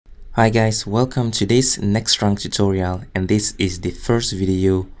Hi guys, welcome to this next strong tutorial, and this is the first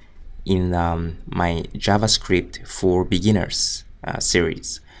video in my JavaScript for beginners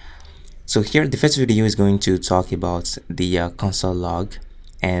series. So here the first video is going to talk about the console log,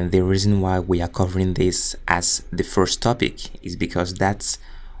 and the reason why we are covering this as the first topic is because that's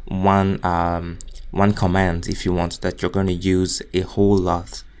one command, if you want, that you're going to use a whole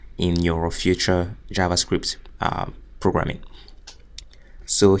lot in your future JavaScript programming.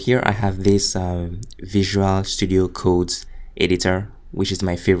 So here I have this Visual Studio Code editor, which is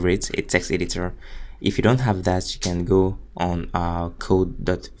my favorite, a text editor. If you don't have that, you can go on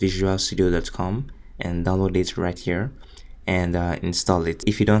code.visualstudio.com and download it right here and install it.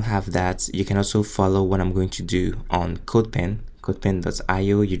 If you don't have that, you can also follow what I'm going to do on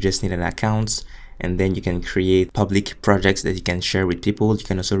codepen.io. You just need an account, and then you can create public projects that you can share with people. You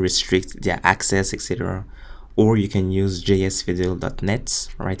can also restrict their access, etc. Or you can use jsvideo.net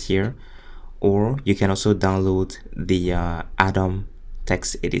right here, or you can also download the Atom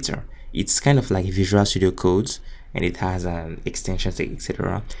text editor. It's kind of like Visual Studio Code, and it has extensions,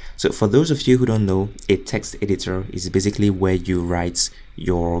 etc. So for those of you who don't know, a text editor is basically where you write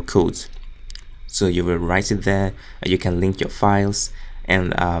your code. So you will write it there, you can link your files,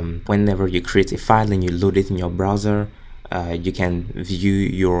 and whenever you create a file and you load it in your browser, you can view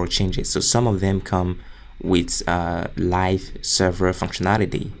your changes. So some of them come with live server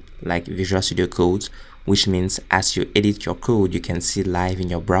functionality like Visual Studio Code, which means as you edit your code, you can see live in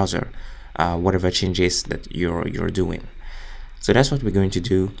your browser whatever changes that you're doing. So that's what we're going to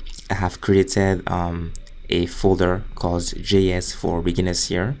do. I have created a folder called JS for beginners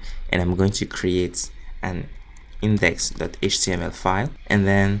here, and I'm going to create an index.html file and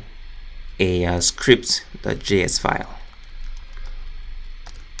then a script.js file.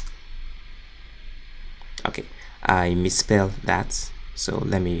 Okay, I misspelled that, so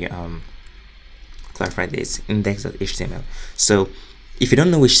let me clarify this. Index.html. So if you don't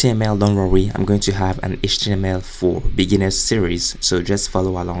know HTML, don't worry, I'm going to have an HTML for beginners series, so just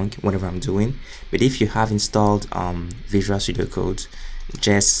follow along whatever I'm doing. But if you have installed Visual Studio Code,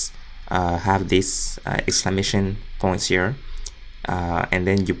 just have this exclamation points here, and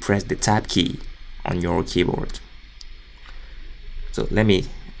then you press the tab key on your keyboard. So let me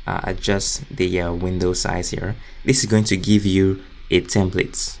adjust the window size here. This is going to give you a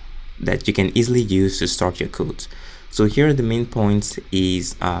template that you can easily use to start your code. So here the main point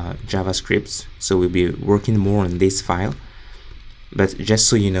is JavaScript, so we'll be working more on this file, but just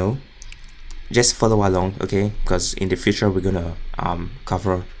so you know, just follow along, okay, because in the future we're gonna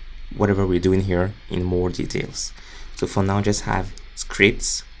cover whatever we're doing here in more details. So for now, just have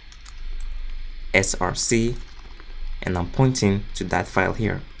scripts src, and I'm pointing to that file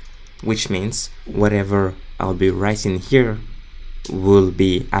here, which means whatever I'll be writing here will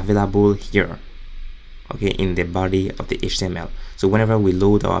be available here, okay, in the body of the HTML. So whenever we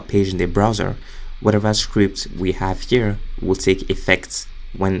load our page in the browser, whatever script we have here will take effect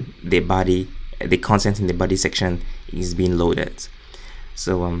when the content in the body section is being loaded.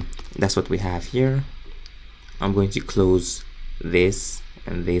 So that's what we have here. I'm going to close this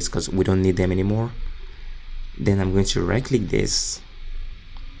and this because we don't need them anymore. Then I'm going to right click this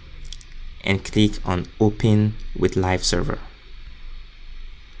and click on open with live server.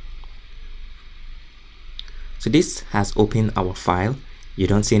 So this has opened our file. You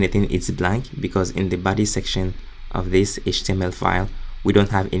don't see anything, it's blank, because in the body section of this HTML file we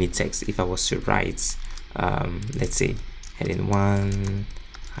don't have any text. If I was to write let's say heading 1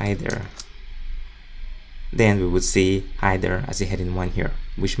 hi there, then we would see hi there as a heading 1 here,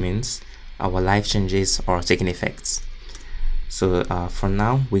 which means our live changes are taking effect. So for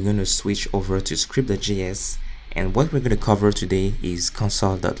now, we're going to switch over to script.js, and what we're going to cover today is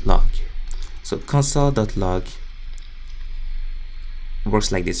console.log. So console.log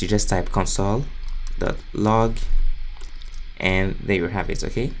works like this. You just type console.log, and there you have it,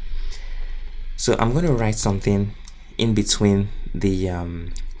 okay? So I'm going to write something in between the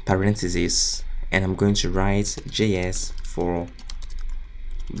parentheses, and I'm going to write JS for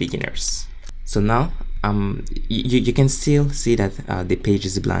beginners. So now you can still see that the page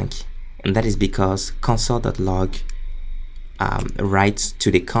is blank, and that is because console.log writes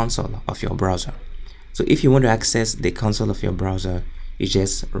to the console of your browser. So if you want to access the console of your browser, you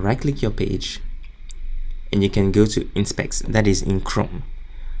just right click your page and you can go to inspect, that is in Chrome.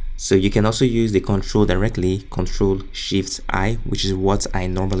 So you can also use the control directly, Control-Shift-I, which is what I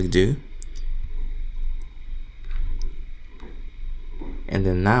normally do. And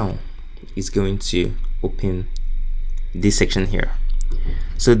then now it's going to open this section here.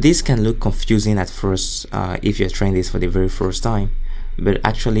 So this can look confusing at first if you're trying this for the very first time, but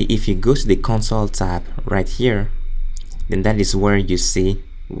actually if you go to the console tab right here, then that is where you see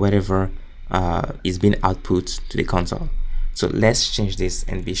whatever is being output to the console. So let's change this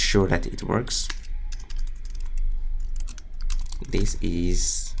and be sure that it works. This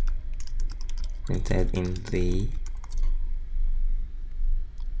is printed in the,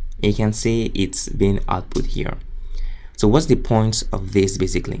 you can see it's being output here. So what's the point of this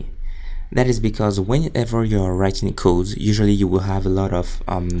basically? That is because whenever you're writing code, usually you will have a lot of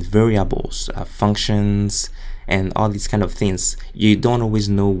variables, functions, and all these kind of things. You don't always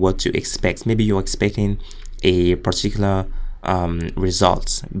know what to expect. Maybe you're expecting a particular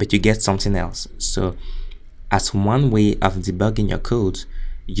result, but you get something else. So as one way of debugging your code,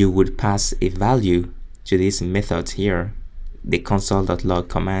 you would pass a value to this method here, the console.log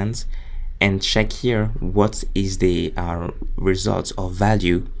command, and check here what is the result or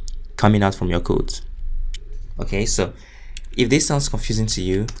value coming out from your code. Okay, so if this sounds confusing to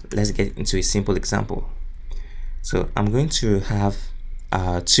you, let's get into a simple example. So I'm going to have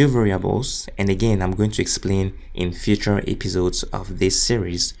two variables, and again I'm going to explain in future episodes of this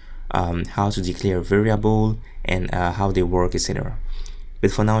series how to declare a variable and how they work, etc.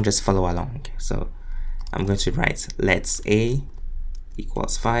 But for now, just follow along. So I'm going to write let a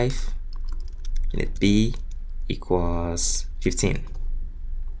equals 5, let b equals 15.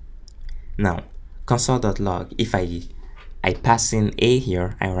 Now console.log, if I pass in a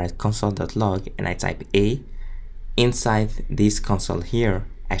here, I write console.log and I type a. Inside this console here,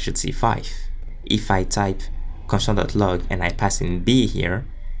 I should see 5. If I type console.log and I pass in b here,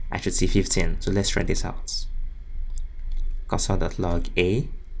 I should see 15. So let's try this out. Console.log a,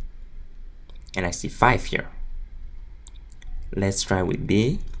 and I see 5 here. Let's try with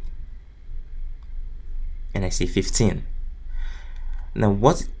b, and I see 15. Now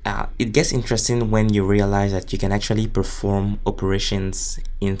what it gets interesting when you realize that you can actually perform operations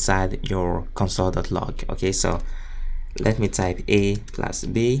inside your console.log. Okay, so let me type a plus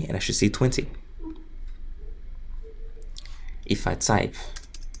b and I should see 20. If I type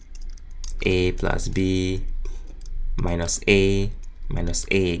a plus b minus a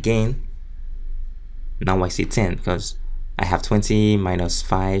again, now I see 10 because I have 20 minus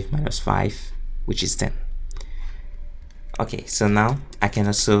 5, which is 10. Okay, so now I can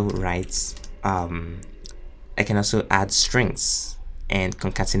also write, I can also add strings and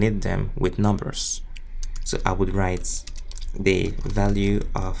concatenate them with numbers. So I would write the value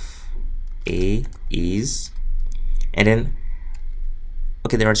of a is, and then,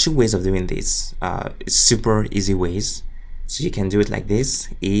 okay, there are two ways of doing this. It's super easy ways. So you can do it like this: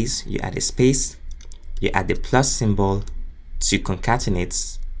 is, you add a space, you add the plus symbol to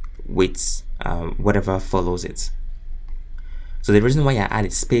concatenate with whatever follows it. So the reason why I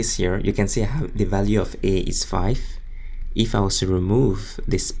added space here, you can see I have the value of a is 5. If I was to remove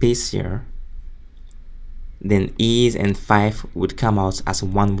the space here, then is and 5 would come out as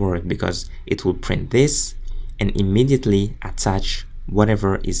one word because it will print this and immediately attach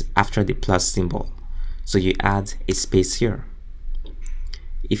whatever is after the plus symbol. So you add a space here.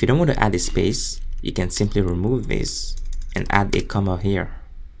 If you don't want to add a space, you can simply remove this and add a comma here,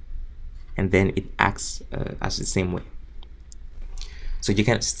 and then it acts as the same way. So you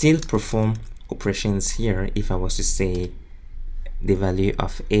can still perform operations here. If I was to say the value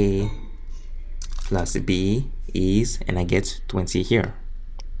of a plus b is, and I get 20 here.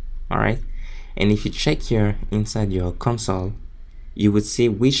 All right, and if you check here inside your console, you would see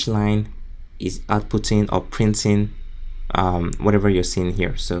which line is outputting or printing whatever you're seeing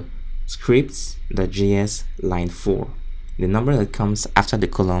here. So scripts.js line 4, the number that comes after the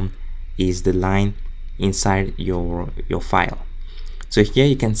column is the line inside your file. So here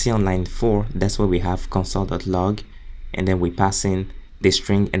you can see on line 4, that's where we have console.log, and then we pass in the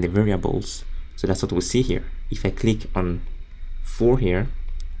string and the variables. So that's what we see here. If I click on 4 here,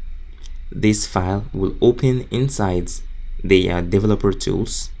 this file will open inside the developer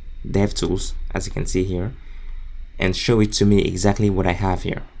tools, DevTools, as you can see here, and show it to me exactly what I have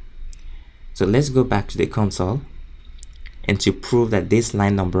here. So let's go back to the console, and to prove that this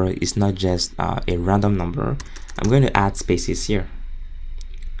line number is not just a random number, I'm going to add spaces here.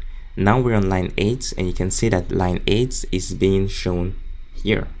 Now we're on line 8, and you can see that line 8 is being shown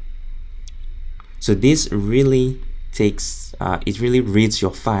here. So this really takes, it really reads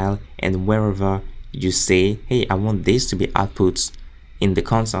your file, and wherever you say, hey, I want this to be output in the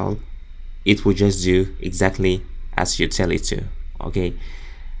console, it will just do exactly as you tell it to. Okay,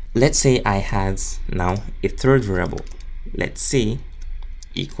 let's say I had now a third variable. Let's see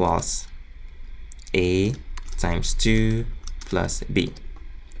equals a times 2 plus b.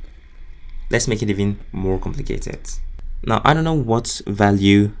 Let's make it even more complicated. Now I don't know what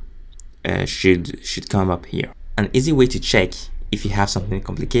value should come up here. An easy way to check if you have something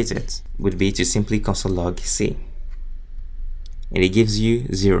complicated would be to simply console.log C, and it gives you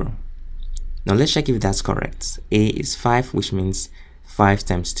 0. Now let's check if that's correct. A is 5, which means 5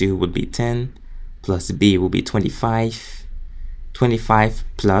 times 2 would be 10, plus B will be 25. 25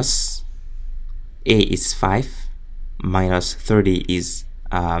 plus A is 5, minus 30 is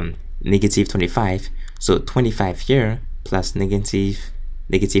negative 25. So 25 here plus negative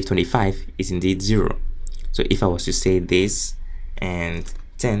 25 is indeed 0. So if I was to say this and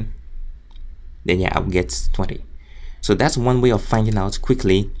 10, then yeah, I'll get 20. So that's one way of finding out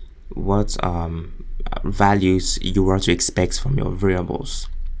quickly what values you are to expect from your variables.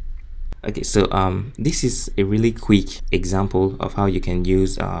 Okay, so this is a really quick example of how you can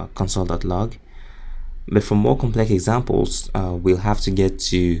use console.log. But for more complex examples, we'll have to get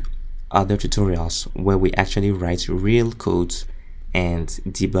to other tutorials where we actually write real code and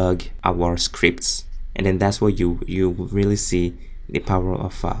debug our scripts. And then that's where you really see the power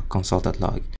of console.log.